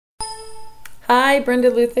Hi, Brenda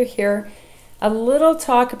Luther here. A little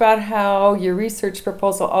talk about how your research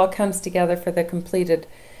proposal all comes together for the completed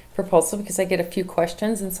proposal, because I get a few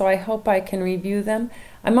questions and so I hope I can review them.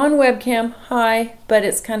 I'm on webcam, hi, but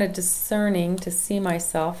it's kind of discerning to see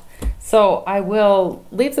myself. So I will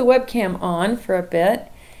leave the webcam on for a bit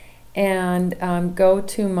and go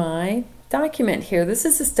to my document here. This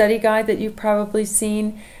is a study guide that you've probably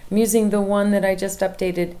seen. I'm using the one that I just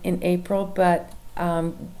updated in April, but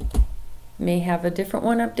may have a different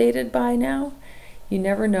one updated by now. You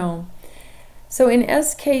never know. So in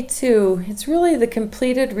SK2, it's really the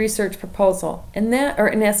completed research proposal, and that, or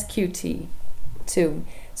in SQT2.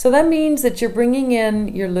 So that means that you're bringing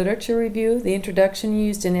in your literature review, the introduction you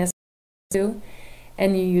used in SQ2,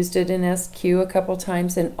 and you used it in SQ a couple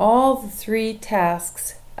times, and all the three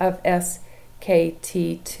tasks of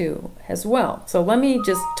SKT2 as well. So let me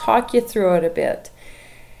just talk you through it a bit.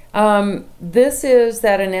 This is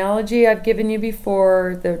that analogy I've given you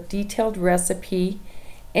before, the detailed recipe,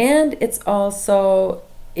 and it's also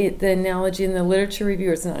the analogy in the literature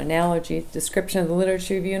review. It's not an analogy, it's a description of the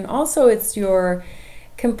literature review, and also it's your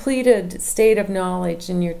completed state of knowledge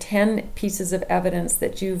and your 10 pieces of evidence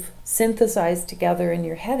that you've synthesized together in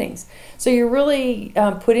your headings. So you're really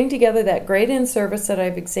putting together that great in-service that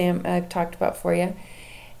I've talked about for you,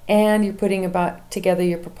 and you're putting together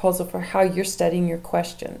your proposal for how you're studying your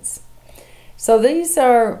questions. So these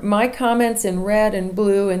are my comments in red and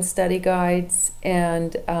blue in study guides,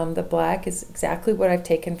 and the black is exactly what I've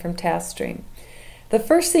taken from TaskStream. The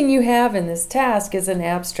first thing you have in this task is an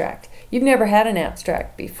abstract. You've never had an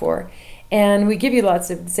abstract before, and we give you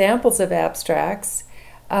lots of examples of abstracts,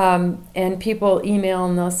 and people email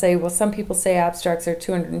and they'll say, well, some people say abstracts are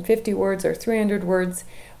 250 words or 300 words.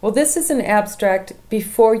 Well, this is an abstract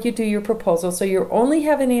before you do your proposal, so you're only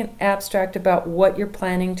having an abstract about what you're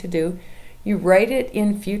planning to do. You write it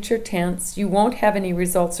in future tense. You won't have any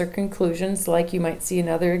results or conclusions like you might see in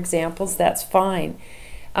other examples. That's fine.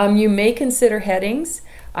 You may consider headings.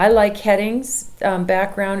 I like headings: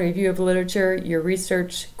 background, review of literature, your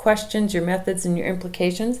research questions, your methods, and your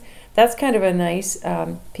implications. That's kind of a nice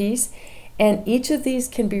piece. And each of these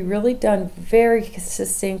can be really done very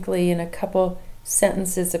succinctly in a couple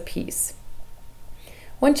sentences apiece.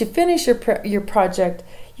 Once you finish your project,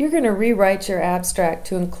 you're going to rewrite your abstract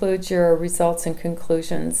to include your results and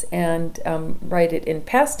conclusions, and write it in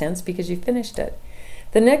past tense because you finished it.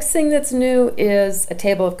 The next thing that's new is a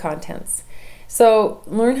table of contents. So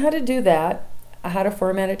learn how to do that, how to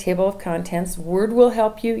format a table of contents. Word will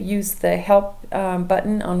help you. Use the help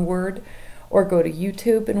button on Word, or go to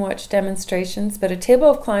YouTube and watch demonstrations. But a table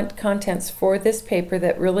of contents for this paper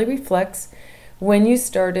that really reflects when you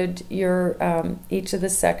started your each of the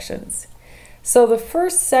sections. So the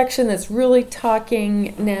first section that's really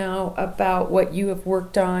talking now about what you have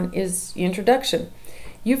worked on is the introduction.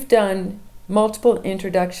 You've done multiple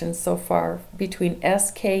introductions so far between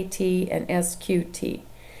SKT and SQT.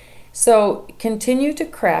 So continue to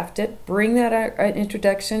craft it, bring that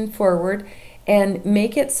introduction forward, and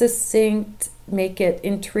make it succinct, make it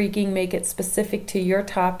intriguing, make it specific to your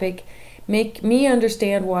topic. Make me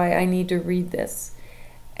understand why I need to read this,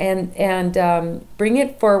 and bring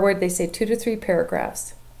it forward. They say 2 to 3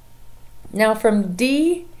 paragraphs. Now from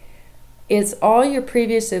D is all your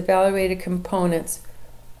previous evaluated components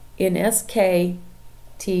in SKT2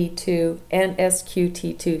 and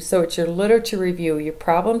SQT2. So it's your literature review, your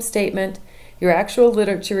problem statement, your actual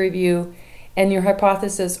literature review, and your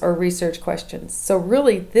hypothesis or research questions. So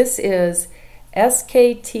really this is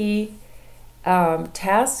SKT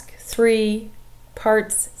task 3,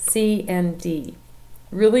 parts C and D.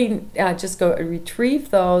 Really just go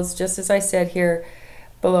retrieve those, just as I said here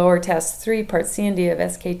below, or task 3, parts C and D of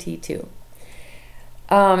SKT2.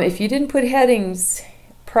 If you didn't put headings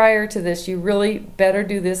prior to this, you really better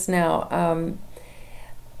do this now.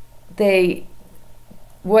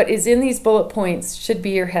 What is in these bullet points should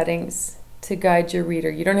be your headings to guide your reader.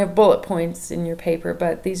 You don't have bullet points in your paper,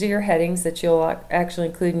 but these are your headings that you'll actually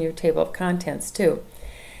include in your table of contents too.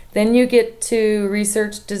 Then you get to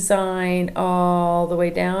research design all the way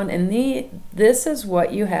down, and this is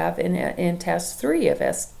what you have in task 3 of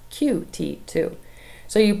SQT2.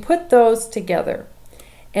 So you put those together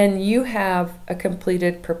and you have a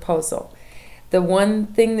completed proposal. The one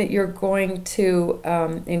thing that you're going to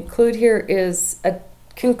include here is a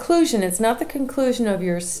conclusion. It's not the conclusion of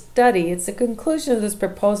your study, it's the conclusion of this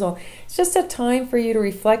proposal. It's just a time for you to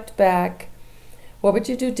reflect back. What would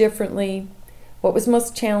you do differently? What was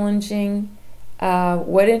most challenging?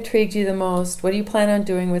 What intrigued you the most? What do you plan on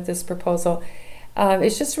doing with this proposal?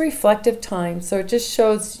 It's just a reflective time, so it just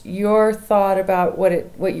shows your thought about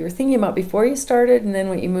what you were thinking about before you started, and then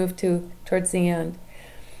what you moved to towards the end.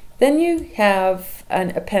 Then you have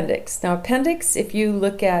an appendix. Now, appendix, if you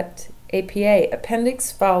look at APA,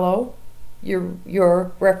 appendix follow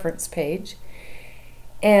your reference page,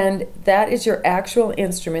 and that is your actual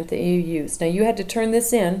instrument that you use. Now, you had to turn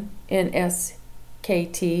this in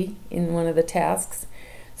SKT in one of the tasks,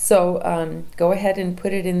 so go ahead and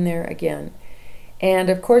put it in there again.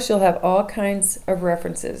 And of course, you'll have all kinds of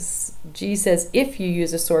references. G says if you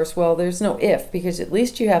use a source. Well, there's no if, because at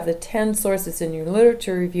least you have the 10 sources in your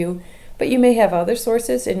literature review, but you may have other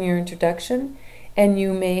sources in your introduction, and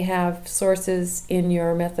you may have sources in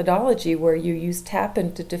your methodology where you use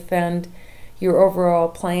Tappan to defend your overall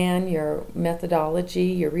plan, your methodology,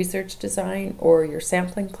 your research design, or your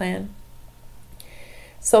sampling plan.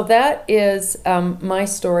 So that is my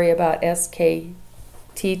story about SKT2,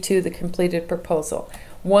 the completed proposal.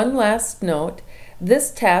 One last note,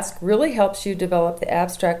 this task really helps you develop the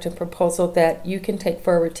abstract and proposal that you can take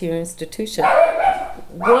forward to your institution.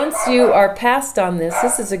 Once you are passed on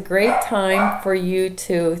this is a great time for you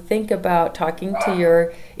to think about talking to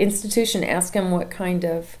your institution, ask them what kind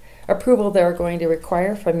of approval they're going to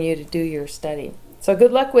require from you to do your study. So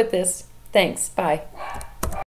good luck with this. Thanks. Bye.